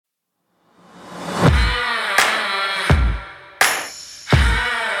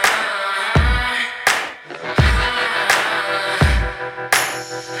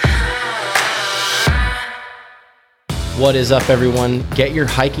What is up, everyone? Get your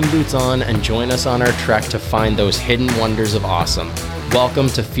hiking boots on and join us on our trek to find those hidden wonders of awesome. Welcome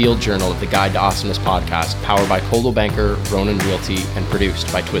to Field Journal of the Guide to Awesomeness podcast, powered by Coldwell Banker, Ronan Realty, and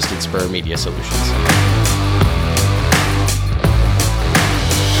produced by Twisted Spur Media Solutions.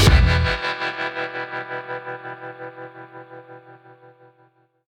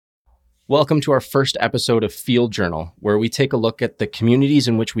 Welcome to our first episode of Field Journal, where we take a look at the communities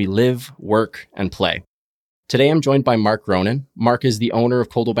in which we live, work, and play. Today, I'm joined by Mark Ronan. Mark is the owner of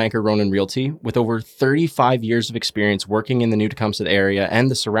Coldwell Banker Ronan Realty. With over 35 years of experience working in the New Tecumseh area and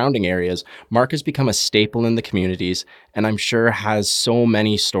the surrounding areas, Mark has become a staple in the communities, and I'm sure has so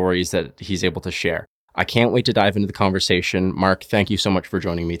many stories that he's able to share. I can't wait to dive into the conversation. Mark, thank you so much for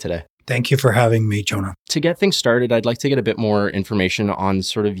joining me today. Thank you for having me, Jonah. To get things started, I'd like to get a bit more information on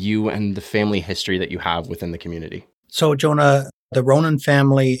sort of you and the family history that you have within the community. So, Jonah, the Ronan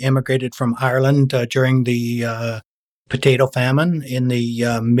family immigrated from Ireland during the potato famine in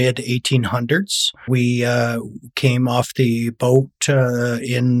the mid-1800s. We came off the boat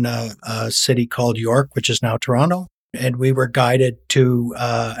in a city called York, which is now Toronto, and we were guided to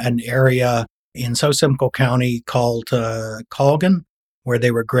an area in South Simcoe County called Colgan, where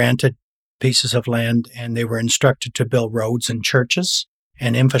they were granted pieces of land and they were instructed to build roads and churches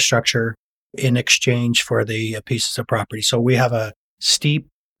and infrastructure in exchange for the pieces of property. So we have a steep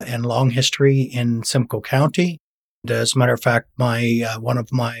and long history in Simcoe County. As a matter of fact, one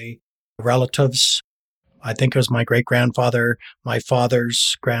of my relatives, I think it was my great-grandfather, my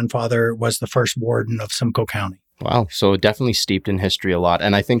father's grandfather, was the first warden of Simcoe County. Wow. So definitely steeped in history a lot.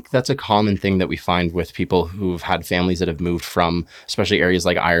 And I think that's a common thing that we find with people who've had families that have moved from, especially areas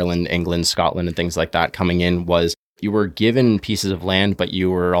like Ireland, England, Scotland, and things like that coming in, was you were given pieces of land, but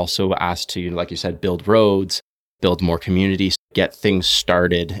you were also asked to, like you said, build roads, build more communities, get things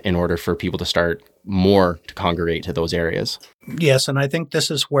started in order for people to start more to congregate to those areas. Yes. And I think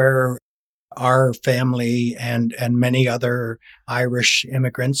this is where our family and many other Irish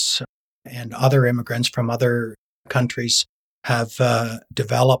immigrants and other immigrants from other countries have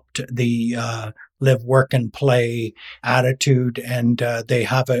developed the live, work, and play attitude, and they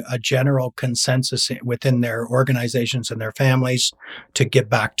have a general consensus within their organizations and their families to give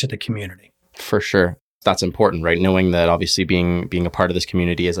back to the community. For sure. That's important, right? Knowing that obviously being a part of this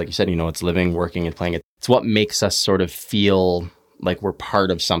community is, like you said, it's living, working, and playing. It's what makes us sort of feel like we're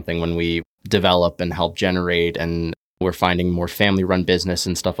part of something when we develop and help generate, and we're finding more family-run business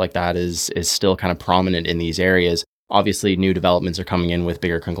and stuff like that is still kind of prominent in these areas. Obviously, new developments are coming in with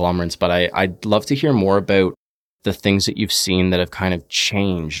bigger conglomerates, but I'd love to hear more about the things that you've seen that have kind of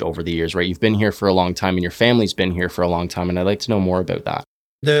changed over the years, right? You've been here for a long time and your family's been here for a long time, and I'd like to know more about that.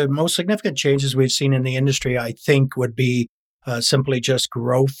 The most significant changes we've seen in the industry, I think, would be simply just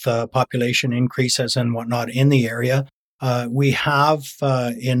growth, population increases and whatnot in the area. We have,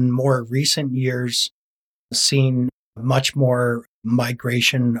 in more recent years, seen much more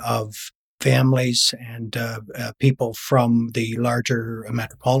migration of families and people from the larger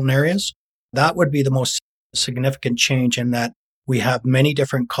metropolitan areas. That would be the most significant change, in that we have many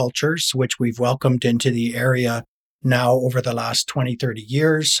different cultures, which we've welcomed into the area now over the last 20, 30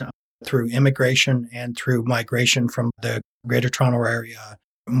 years through immigration and through migration from the Greater Toronto area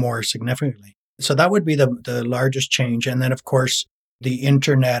more significantly. So that would be the largest change. And then, of course, the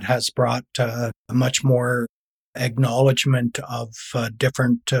internet has brought much more acknowledgement of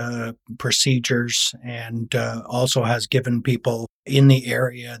different procedures, and also has given people in the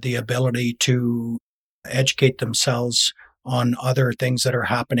area the ability to educate themselves on other things that are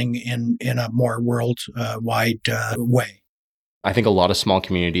happening in a more worldwide way. I think a lot of small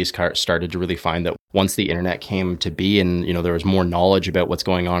communities started to really find that once the internet came to be and, there was more knowledge about what's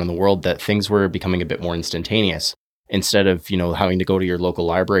going on in the world, that things were becoming a bit more instantaneous. Instead of, having to go to your local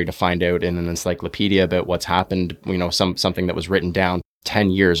library to find out in an encyclopedia about what's happened, something that was written down 10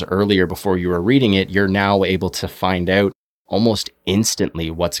 years earlier before you were reading it, you're now able to find out almost instantly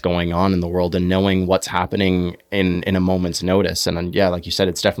what's going on in the world and knowing what's happening in a moment's notice. And yeah, like you said,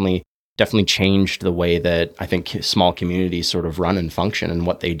 it's definitely changed the way that I think small communities sort of run and function and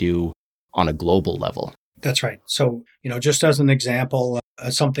what they do on a global level. That's right. So, just as an example,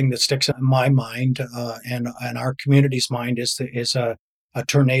 something that sticks in my mind and our community's mind is a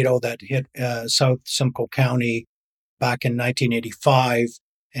tornado that hit South Simcoe County back in 1985,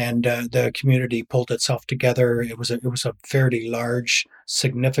 and the community pulled itself together. It was a fairly large,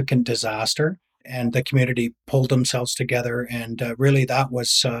 significant disaster, and the community pulled themselves together, and really that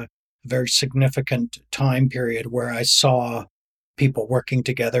was a very significant time period where I saw people working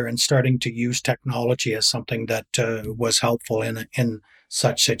together and starting to use technology as something that was helpful in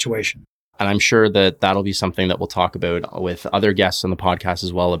such situation. And I'm sure that that'll be something that we'll talk about with other guests on the podcast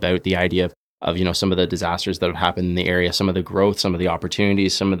as well, about the idea of some of the disasters that have happened in the area, some of the growth, some of the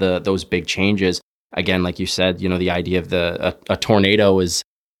opportunities, some of those big changes. Again, like you said, the idea of a tornado is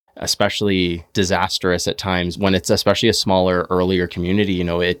especially disastrous at times when it's especially a smaller, earlier community.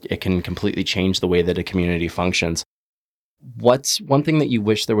 It can completely change the way that a community functions. What's one thing that you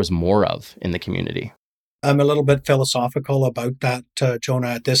wish there was more of in the community? I'm a little bit philosophical about that, Jonah,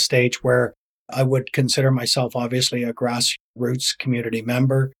 at this stage, where I would consider myself obviously a grassroots community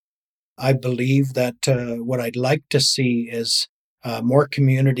member. I believe that what I'd like to see is more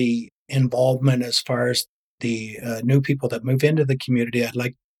community involvement as far as the new people that move into the community. I'd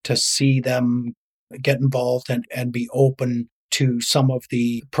like to see them get involved and be open to some of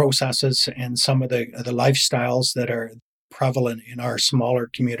the processes and some of the lifestyles that are prevalent in our smaller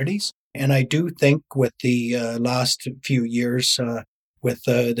communities. And I do think with the last few years, with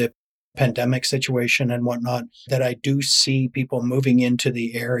the pandemic situation and whatnot, that I do see people moving into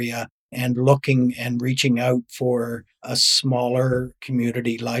the area and looking and reaching out for a smaller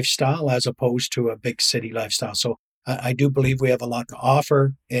community lifestyle as opposed to a big city lifestyle. So I do believe we have a lot to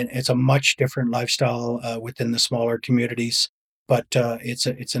offer, and it's a much different lifestyle within the smaller communities. But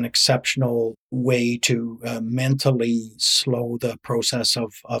it's an exceptional way to mentally slow the process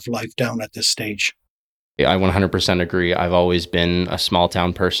of life down at this stage. I 100% agree. I've always been a small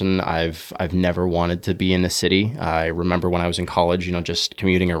town person. I've never wanted to be in the city. I remember when I was in college, just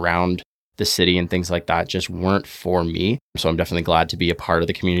commuting around the city and things like that just weren't for me. So I'm definitely glad to be a part of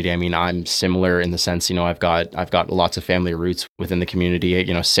the community. I mean, I'm similar in the sense, I've got lots of family roots within the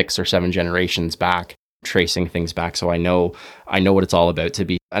community, 6 or 7 generations back, tracing things back. So I know what it's all about to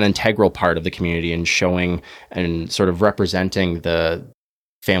be an integral part of the community and showing and sort of representing the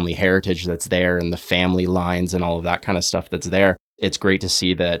family heritage that's there and the family lines and all of that kind of stuff that's there. It's great to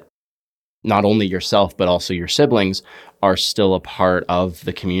see that not only yourself, but also your siblings are still a part of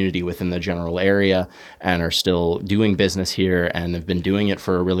the community within the general area and are still doing business here and have been doing it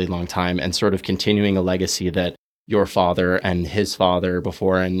for a really long time and sort of continuing a legacy that your father and his father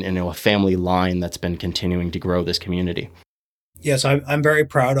before, and a family line that's been continuing to grow this community. Yes, I'm very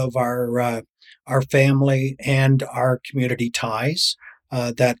proud of our family and our community ties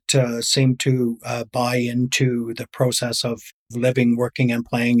that seem to buy into the process of living, working, and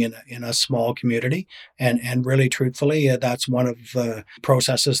playing in a small community. And really, truthfully, that's one of the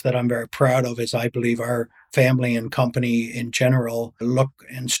processes that I'm very proud of. Is I believe our family and company in general look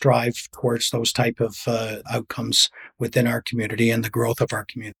and strive towards those type of outcomes within our community and the growth of our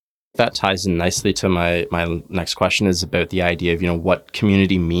community. That ties in nicely to my next question, is about the idea of, what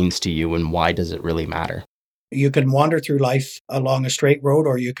community means to you and why does it really matter? You can wander through life along a straight road,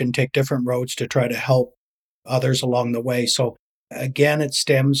 or you can take different roads to try to help others along the way. So again, it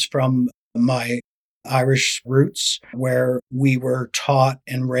stems from my Irish roots, where we were taught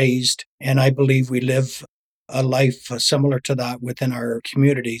and raised, and I believe we live a life similar to that within our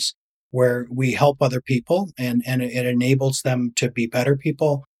communities, where we help other people and it enables them to be better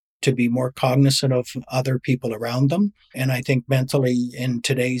people, to be more cognizant of other people around them. And I think mentally in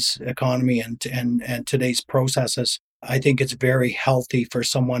today's economy and today's processes, I think it's very healthy for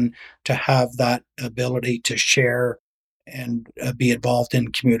someone to have that ability to share and be involved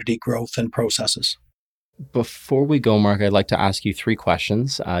in community growth and processes. Before we go, Mark, I'd like to ask you 3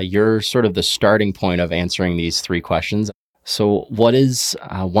 questions. You're sort of the starting point of answering these 3 questions. So what is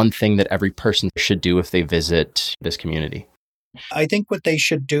one thing that every person should do if they visit this community? I think what they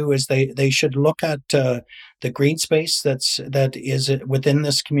should do is they should look at the green space that is within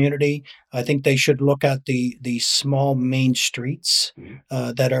this community. I think they should look at the small main streets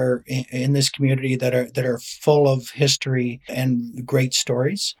that are in this community that are full of history and great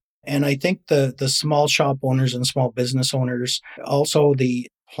stories. And I think the small shop owners and small business owners, also the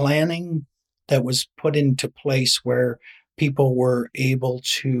planning that was put into place where people were able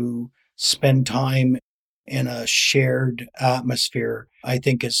to spend time in a shared atmosphere, I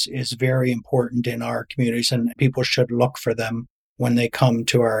think is very important in our communities, and people should look for them when they come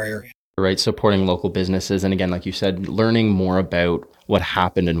to our area. Right, supporting local businesses. And again, like you said, learning more about what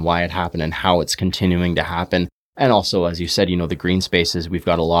happened and why it happened and how it's continuing to happen. And also, as you said, the green spaces, we've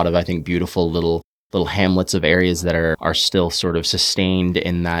got a lot of, I think, beautiful little hamlets of areas that are still sort of sustained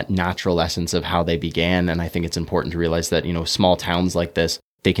in that natural essence of how they began. And I think it's important to realize that, small towns like this,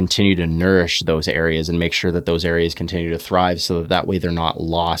 they continue to nourish those areas and make sure that those areas continue to thrive so that way they're not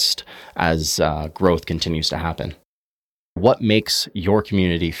lost as growth continues to happen. What makes your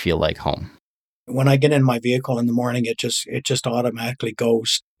community feel like home? When I get in my vehicle in the morning, it just automatically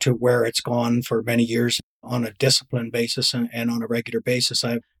goes to where it's gone for many years. on a disciplined basis and on a regular basis.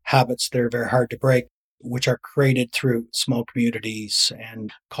 I have habits that are very hard to break, which are created through small communities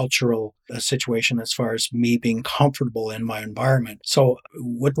and cultural situation as far as me being comfortable in my environment. So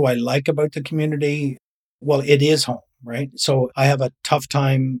what do I like about the community? Well, it is home, right? So I have a tough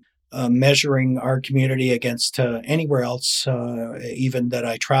time measuring our community against anywhere else, even that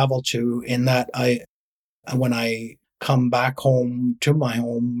I travel to, in that when I come back home to my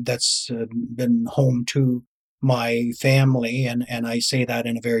home, that's been home to my family. And I say that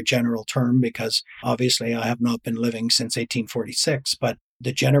in a very general term because obviously I have not been living since 1846, but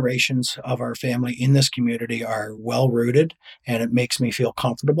the generations of our family in this community are well rooted, and it makes me feel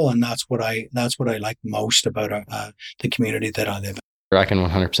comfortable. And that's what I like most about the community that I live in. I can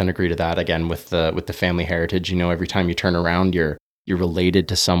 100% agree to that. Again, with the family heritage, every time you turn around, you're related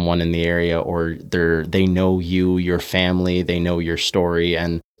to someone in the area, or they know you, your family, they know your story.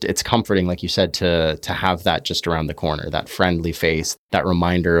 And it's comforting, like you said, to have that just around the corner, that friendly face, that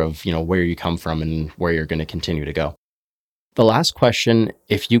reminder of, where you come from and where you're going to continue to go. The last question,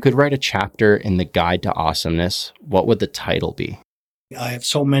 if you could write a chapter in the Guide to Awesomeness, what would the title be? I have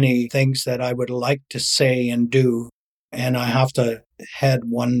so many things that I would like to say and do, and I have to head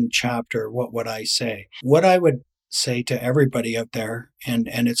one chapter. What would I say? What I would say to everybody out there, and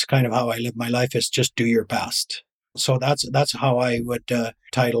it's kind of how I live my life, is just do your best. So that's how I would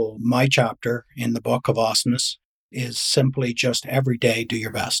title my chapter in the Book of Awesomeness, is simply just every day do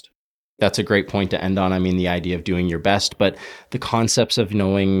your best. That's a great point to end on. I mean, the idea of doing your best, but the concepts of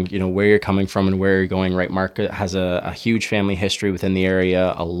knowing, where you're coming from and where you're going, right? Mark has a huge family history within the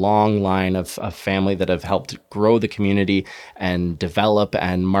area, a long line of family that have helped grow the community and develop.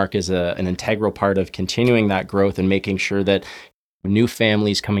 And Mark is an integral part of continuing that growth and making sure that new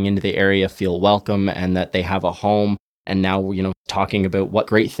families coming into the area feel welcome and that they have a home. And now, talking about what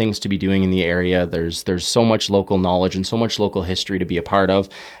great things to be doing in the area. There's so much local knowledge and so much local history to be a part of.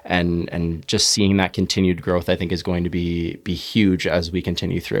 And just seeing that continued growth, I think, is going to be huge as we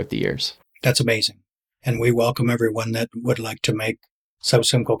continue throughout the years. That's amazing. And we welcome everyone that would like to make South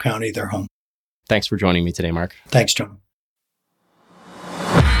Simcoe County their home. Thanks for joining me today, Mark. Thanks, John.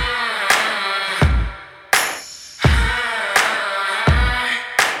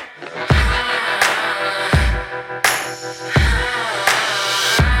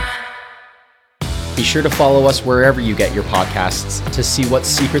 Be sure to follow us wherever you get your podcasts to see what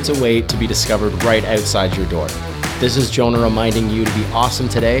secrets await to be discovered right outside your door. This is Jonah reminding you to be awesome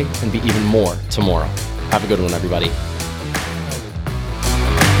today and be even more tomorrow. Have a good one, everybody.